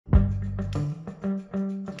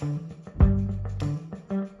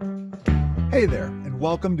Hey there, and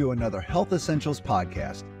welcome to another Health Essentials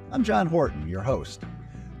podcast. I'm John Horton, your host.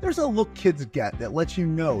 There's a look kids get that lets you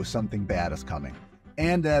know something bad is coming,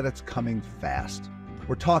 and that it's coming fast.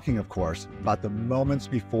 We're talking, of course, about the moments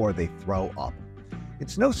before they throw up.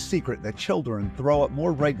 It's no secret that children throw up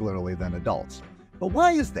more regularly than adults. But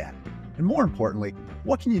why is that? And more importantly,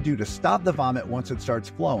 what can you do to stop the vomit once it starts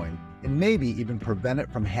flowing, and maybe even prevent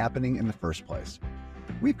it from happening in the first place?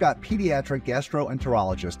 We've got pediatric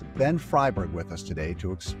gastroenterologist Ben Freiberg with us today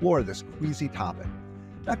to explore this queasy topic.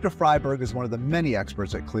 Dr. Freilberg is one of the many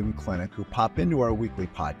experts at Cleveland Clinic who pop into our weekly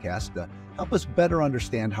podcast to help us better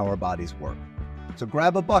understand how our bodies work. So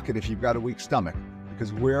grab a bucket if you've got a weak stomach,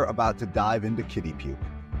 because we're about to dive into kitty puke.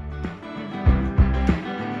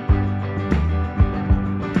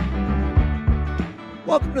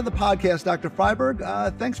 Welcome to the podcast, Dr.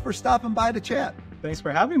 Freiberg. Thanks for stopping by to chat. Thanks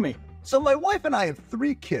for having me. So my wife and I have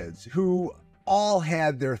three kids who all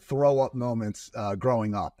had their throw up moments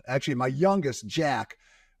growing up. Actually, my youngest, Jack,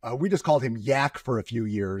 we just called him Yak for a few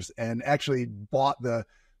years and actually bought the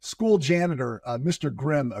school janitor, Mr.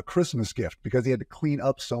 Grimm, a Christmas gift because he had to clean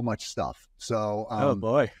up so much stuff. So, oh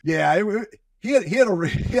boy. Yeah, he had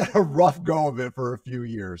a rough go of it for a few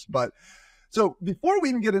years. But so before we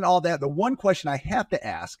even get into all that, the one question I have to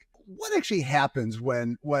ask, what actually happens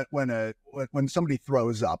when somebody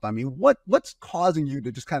throws up? I mean, what's causing you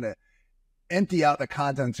to just kind of empty out the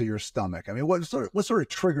contents of your stomach? I mean, what sort of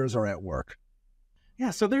triggers are at work?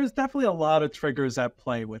 Yeah, so there's definitely a lot of triggers at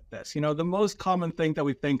play with this. You know, the most common thing that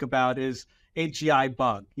we think about is a GI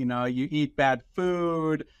bug. You know, you eat bad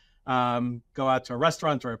food, go out to a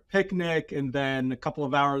restaurant or a picnic, and then a couple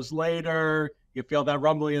of hours later, you feel that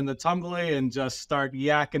rumbly in the tumbly and just start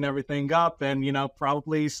yakking everything up and, you know,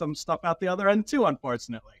 probably some stuff out the other end too,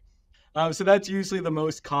 unfortunately. So that's usually the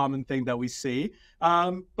most common thing that we see.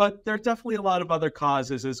 But there are definitely a lot of other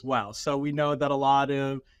causes as well. So we know that a lot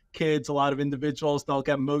of kids, a lot of individuals, they'll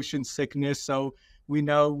get motion sickness. So we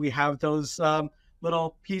know we have those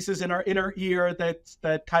little pieces in our inner ear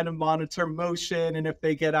that kind of monitor motion. And if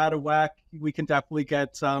they get out of whack, we can definitely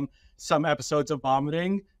get some episodes of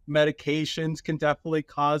vomiting. Medications can definitely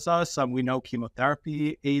cause us. We know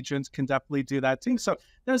chemotherapy agents can definitely do that too. So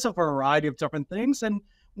there's a variety of different things. And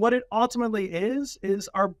what it ultimately is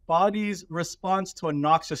our body's response to a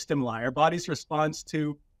noxious stimuli, our body's response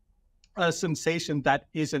to a sensation that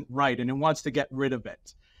isn't right, and it wants to get rid of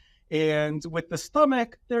it. And with the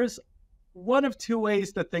stomach, there's one of two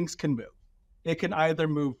ways that things can move. It can either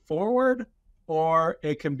move forward or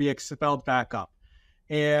it can be expelled back up.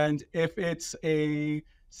 And if it's a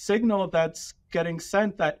signal that's getting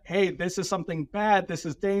sent that, hey, this is something bad, this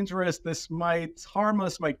is dangerous, this might harm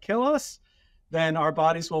us, might kill us, then our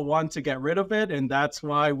bodies will want to get rid of it. And that's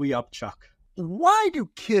why we upchuck. Why do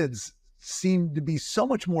kids seem to be so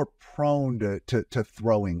much more prone to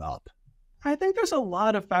throwing up? I think there's a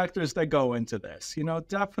lot of factors that go into this. You know,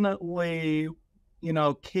 definitely, you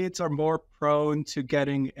know, kids are more prone to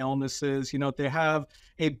getting illnesses. You know, they have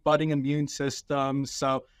a budding immune system.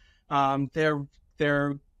 So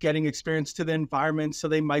they're getting experience to the environment. So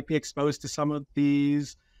they might be exposed to some of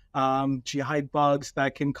these GI bugs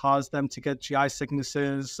that can cause them to get GI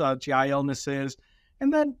sicknesses, GI illnesses.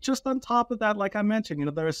 And then just on top of that, like I mentioned, you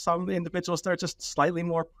know, there are some individuals that are just slightly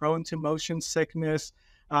more prone to motion sickness.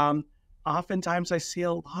 Oftentimes I see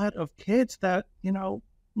a lot of kids that, you know,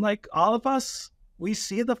 like all of us, we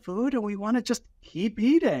see the food and we want to just keep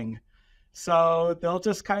eating. So they'll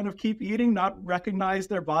just kind of keep eating, not recognize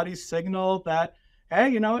their body's signal that, hey,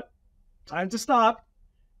 you know what, time to stop.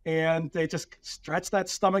 And they just stretch that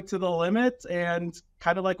stomach to the limit. And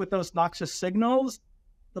kind of like with those noxious signals,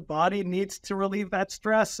 the body needs to relieve that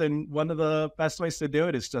stress. And one of the best ways to do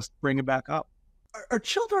it is just bring it back up. Are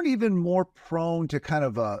children even more prone to kind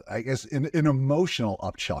of, I guess, an emotional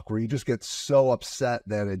upchuck where you just get so upset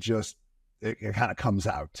that it kind of comes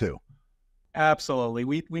out too? Absolutely.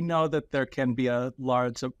 We know that there can be a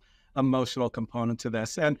large emotional component to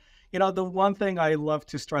this. And, you know, the one thing I love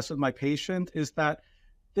to stress with my patient is that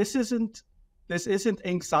this isn't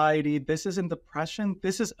anxiety, this isn't depression,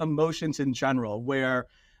 this is emotions in general, where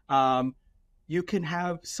you can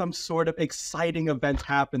have some sort of exciting event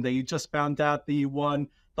happen that you just found out that you won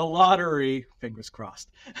the lottery, fingers crossed,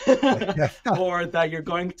 or that you're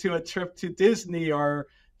going to a trip to Disney or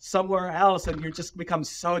somewhere else, and you just become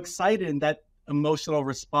so excited, and that emotional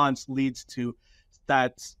response leads to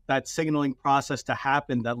that signaling process to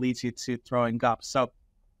happen that leads you to throwing up. So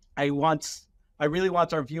I really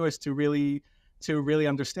want our viewers to really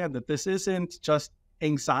understand that this isn't just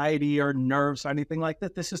anxiety or nerves or anything like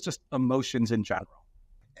that. This is just emotions in general.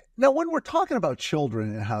 Now, when we're talking about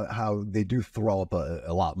children and how they do throw up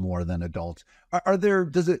a lot more than adults, are there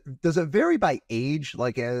does it vary by age,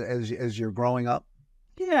 like as you're growing up?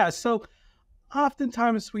 Yeah, so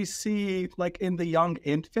oftentimes we see, like in the young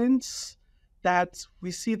infants, that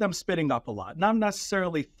we see them spitting up a lot. Not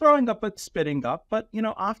necessarily throwing up, but spitting up. But,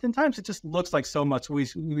 oftentimes it just looks like so much.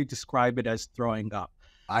 We describe it as throwing up.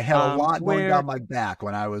 I had a lot going Where down my back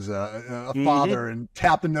when I was a Mhm. father and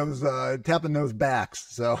tapping those backs.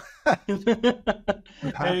 So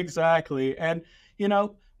Exactly. And,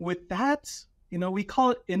 with that, we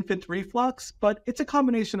call it infant reflux, but it's a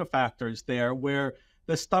combination of factors there where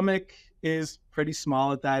the stomach is pretty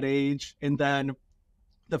small at that age. And then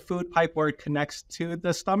the food pipe where it connects to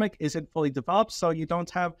the stomach isn't fully developed. So you don't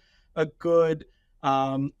have a good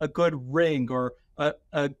ring or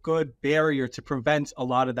a good barrier to prevent a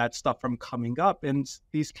lot of that stuff from coming up. And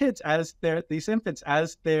these infants,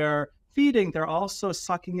 as they're feeding, they're also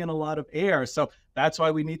sucking in a lot of air. So that's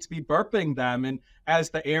why we need to be burping them. And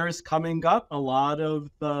as the air is coming up, a lot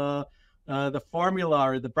of the formula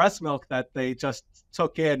or the breast milk that they just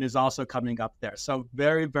took in is also coming up there. So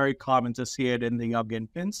very, very common to see it in the young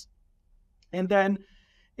infants. And then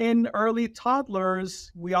in early toddlers,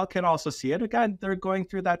 we all can also see it. Again, they're going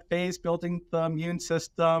through that phase, building the immune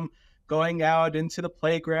system, going out into the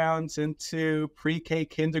playgrounds, into pre-K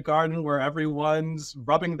kindergarten, where everyone's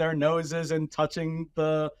rubbing their noses and touching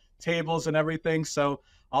the tables and everything. So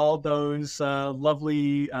all those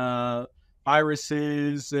lovely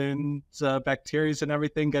viruses and bacteria and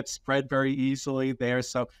everything get spread very easily there.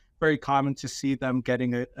 So very common to see them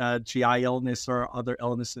getting a GI illness or other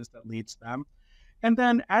illnesses that leads them. And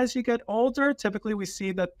then as you get older, typically we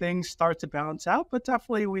see that things start to balance out, but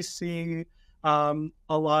definitely we see a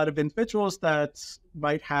lot of individuals that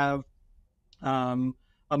might have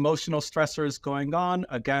emotional stressors going on.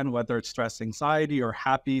 Again, whether it's stress, anxiety, or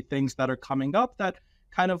happy things that are coming up that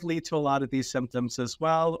kind of lead to a lot of these symptoms as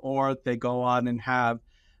well, or they go on and have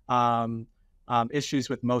issues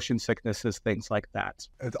with motion sicknesses, things like that.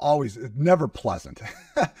 it's never pleasant.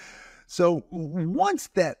 So once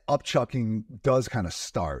that upchucking does kind of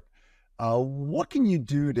start, what can you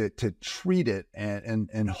do to treat it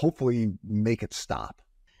and hopefully make it stop?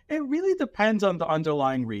 It really depends on the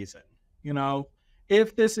underlying reason. You know,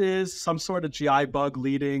 if this is some sort of GI bug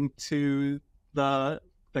leading to the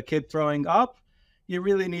kid throwing up, you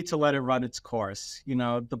really need to let it run its course.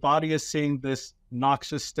 The body is seeing this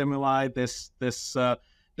noxious stimuli, this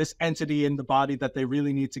entity in the body that they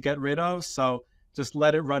really need to get rid of. So just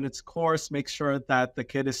let it run its course. Make sure that the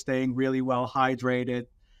kid is staying really well hydrated,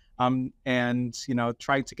 and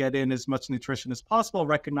trying to get in as much nutrition as possible,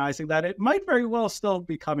 recognizing that it might very well still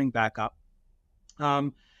be coming back up.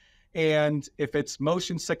 And if it's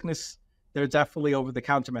motion sickness, there are definitely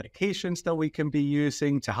over-the-counter medications that we can be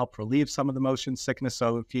using to help relieve some of the motion sickness.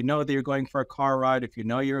 So if you know that you're going for a car ride, if you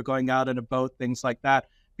know you're going out in a boat, things like that,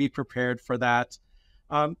 be prepared for that.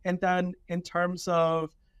 And then in terms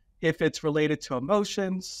of if it's related to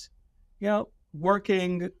emotions,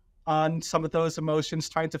 working on some of those emotions,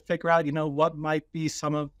 trying to figure out, what might be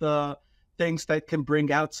some of the things that can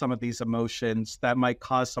bring out some of these emotions that might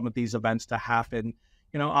cause some of these events to happen.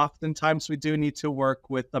 Oftentimes we do need to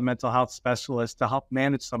work with a mental health specialist to help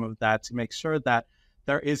manage some of that, to make sure that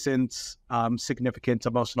there isn't significant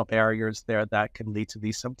emotional barriers there that can lead to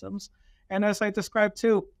these symptoms. And as I described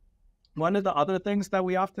too, one of the other things that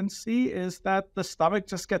we often see is that the stomach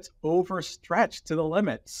just gets overstretched to the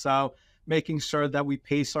limit. So making sure that we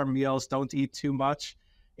pace our meals, don't eat too much.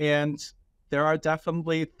 And there are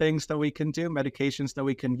definitely things that we can do, medications that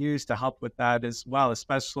we can use to help with that as well,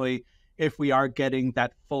 especially if we are getting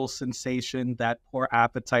that full sensation, that poor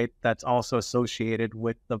appetite that's also associated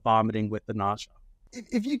with the vomiting, with the nausea.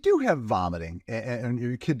 If you do have vomiting and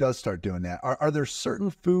your kid does start doing that, are there certain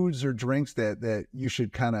foods or drinks that you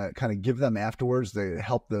should kind of give them afterwards to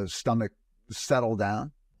help the stomach settle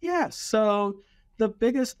down? Yeah. So the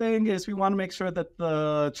biggest thing is we want to make sure that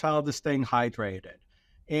the child is staying hydrated.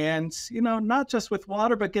 And, not just with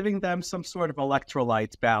water, but giving them some sort of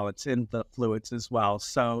electrolyte balance in the fluids as well.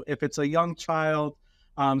 So if it's a young child,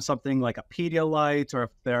 something like a Pedialyte, or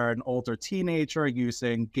if they're an older teenager,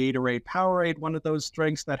 using Gatorade, Powerade, one of those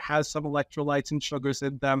drinks that has some electrolytes and sugars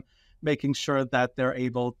in them, making sure that they're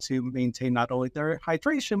able to maintain not only their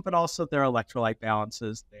hydration, but also their electrolyte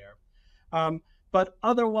balances there. But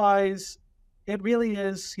otherwise, it really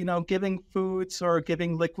is, giving foods or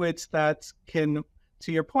giving liquids that can,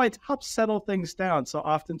 to your point, help settle things down. So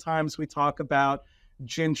oftentimes we talk about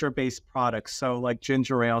ginger-based products, so like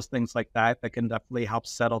ginger ales, things like that, that can definitely help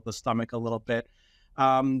settle the stomach a little bit.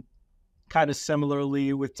 kind of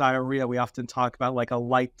similarly with diarrhea, we often talk about like a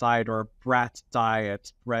light diet or a brat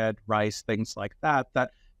diet, bread, rice, things like that,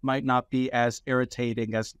 that might not be as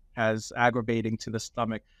irritating, as aggravating to the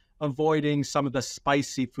stomach. Avoiding some of the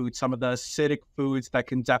spicy foods, some of the acidic foods that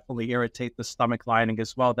can definitely irritate the stomach lining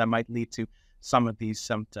as well, that might lead to some of these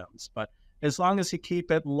symptoms. But as long as you keep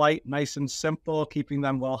it light, nice and simple, keeping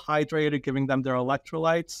them well hydrated, giving them their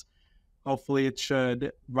electrolytes, hopefully it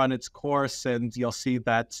should run its course, and you'll see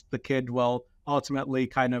that the kid will ultimately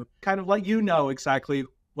kind of let you know exactly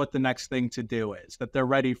what the next thing to do is, that they're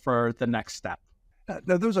ready for the next step.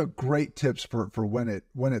 Now, those are great tips for when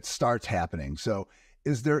it starts happening. So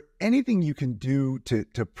is there anything you can do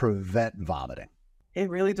to prevent vomiting? It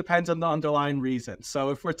really depends on the underlying reason.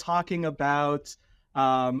 So if we're talking about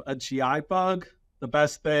a GI bug, the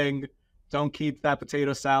best thing, don't keep that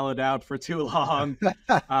potato salad out for too long.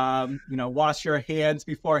 Wash your hands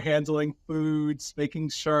before handling foods,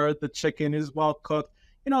 making sure the chicken is well cooked.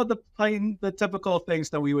 The typical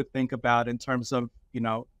things that we would think about in terms of,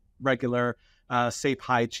 regular safe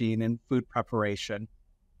hygiene and food preparation.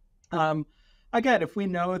 Again, if we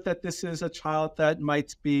know that this is a child that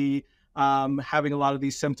might be having a lot of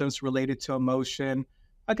these symptoms related to emotion,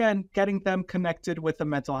 again, getting them connected with a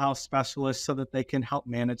mental health specialist so that they can help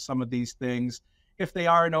manage some of these things. If they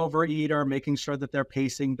are an overeater, making sure that they're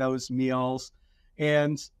pacing those meals.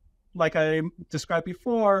 And like I described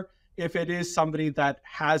before, if it is somebody that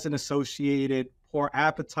has an associated poor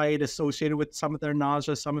appetite associated with some of their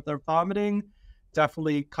nausea, some of their vomiting,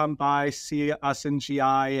 definitely come by, see us in GI,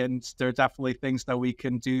 and there are definitely things that we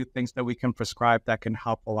can do, things that we can prescribe that can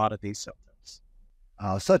help a lot of these symptoms.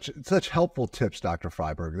 Such helpful tips, Dr.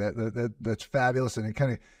 Freilberg. That's fabulous, and it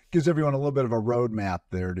kind of gives everyone a little bit of a roadmap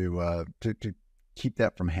there to keep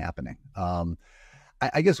that from happening.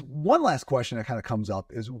 I guess one last question that kind of comes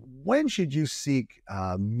up is, when should you seek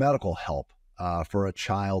medical help for a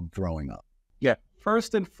child throwing up? Yeah,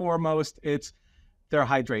 first and foremost, it's their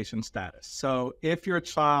hydration status. So if your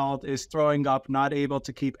child is throwing up, not able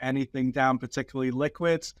to keep anything down, particularly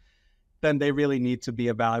liquids, then they really need to be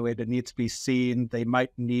evaluated, need to be seen. They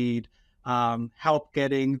might need help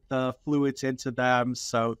getting the fluids into them,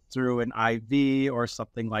 so through an IV or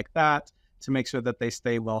something like that, to make sure that they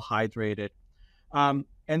stay well hydrated. And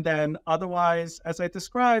then otherwise, as I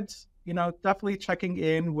described, definitely checking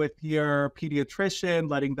in with your pediatrician,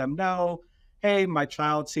 letting them know, hey, my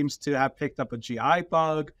child seems to have picked up a GI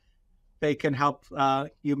bug. They can help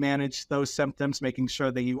you manage those symptoms, making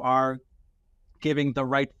sure that you are giving the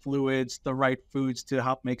right fluids, the right foods to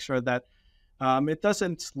help make sure that it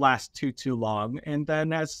doesn't last too long. And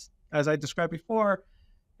then as I described before,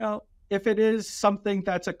 if it is something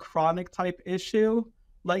that's a chronic type issue,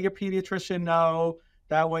 let your pediatrician know.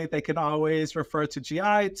 That way they can always refer to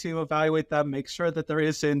GI to evaluate them, make sure that there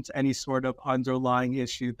isn't any sort of underlying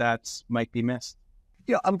issue that might be missed.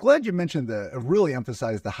 Yeah, I'm glad you mentioned really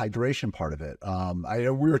emphasized the hydration part of it.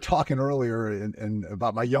 We were talking earlier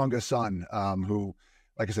about my youngest son, who,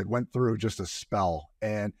 like I said, went through just a spell,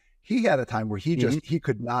 and he had a time where he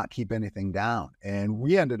could not keep anything down, and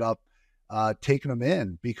we ended up taking him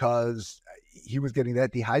in because he was getting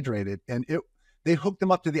that dehydrated, and they hooked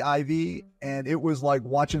him up to the IV, and it was like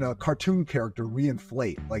watching a cartoon character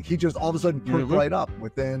reinflate. Like, he just all of a sudden perked right up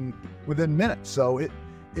within minutes. So it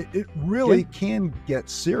really can get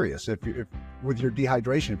serious if with your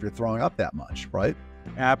dehydration, if you're throwing up that much, right?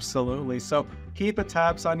 Absolutely. So keep a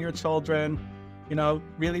tabs on your children.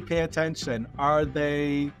 Really pay attention. Are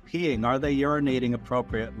they peeing? Are they urinating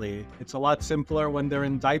appropriately? It's a lot simpler when they're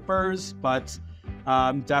in diapers, but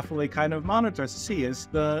definitely kind of monitor to see,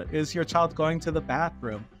 is your child going to the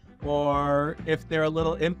bathroom? Or if they're a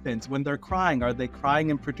little infant, when they're crying, are they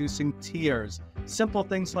crying and producing tears? Simple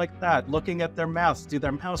things like that. Looking at their mouths. Do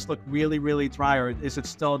their mouths look really, really dry, or is it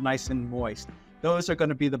still nice and moist? Those are going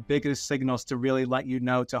to be the biggest signals to really let you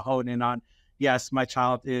know, to hone in on, yes, my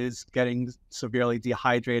child is getting severely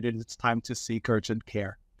dehydrated. It's time to seek urgent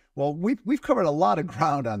care. Well, we've covered a lot of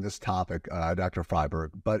ground on this topic, Dr. Freilberg,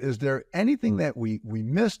 but is there anything that we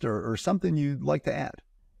missed or something you'd like to add?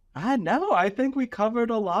 No, I think we covered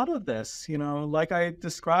a lot of this. Like I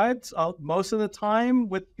described, most of the time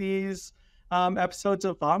with these episodes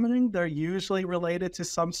of vomiting, they're usually related to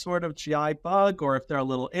some sort of GI bug, or if they're a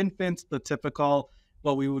little infant, the typical,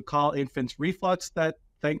 what we would call infant reflux, that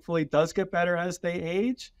thankfully does get better as they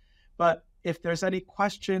age. But if there's any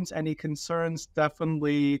questions, any concerns,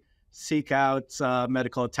 definitely seek out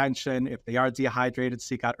medical attention. If they are dehydrated,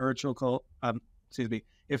 seek out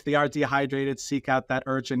If they are dehydrated, seek out that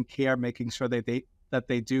urgent care, making sure that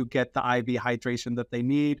they do get the IV hydration that they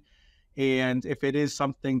need. And if it is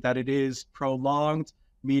something that it is prolonged,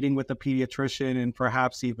 meeting with the pediatrician and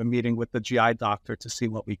perhaps even meeting with the GI doctor to see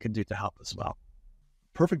what we can do to help as well.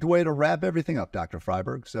 Perfect way to wrap everything up, Dr.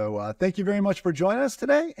 Freiberg. So thank you very much for joining us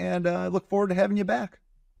today, and I look forward to having you back.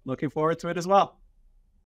 Looking forward to it as well.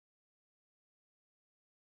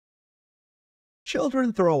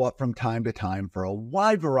 Children throw up from time to time for a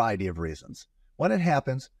wide variety of reasons. When it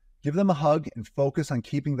happens, give them a hug and focus on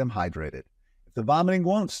keeping them hydrated. If the vomiting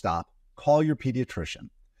won't stop, call your pediatrician.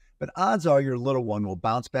 But odds are your little one will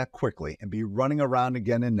bounce back quickly and be running around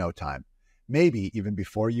again in no time, maybe even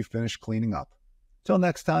before you finish cleaning up. Till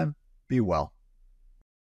next time, be well.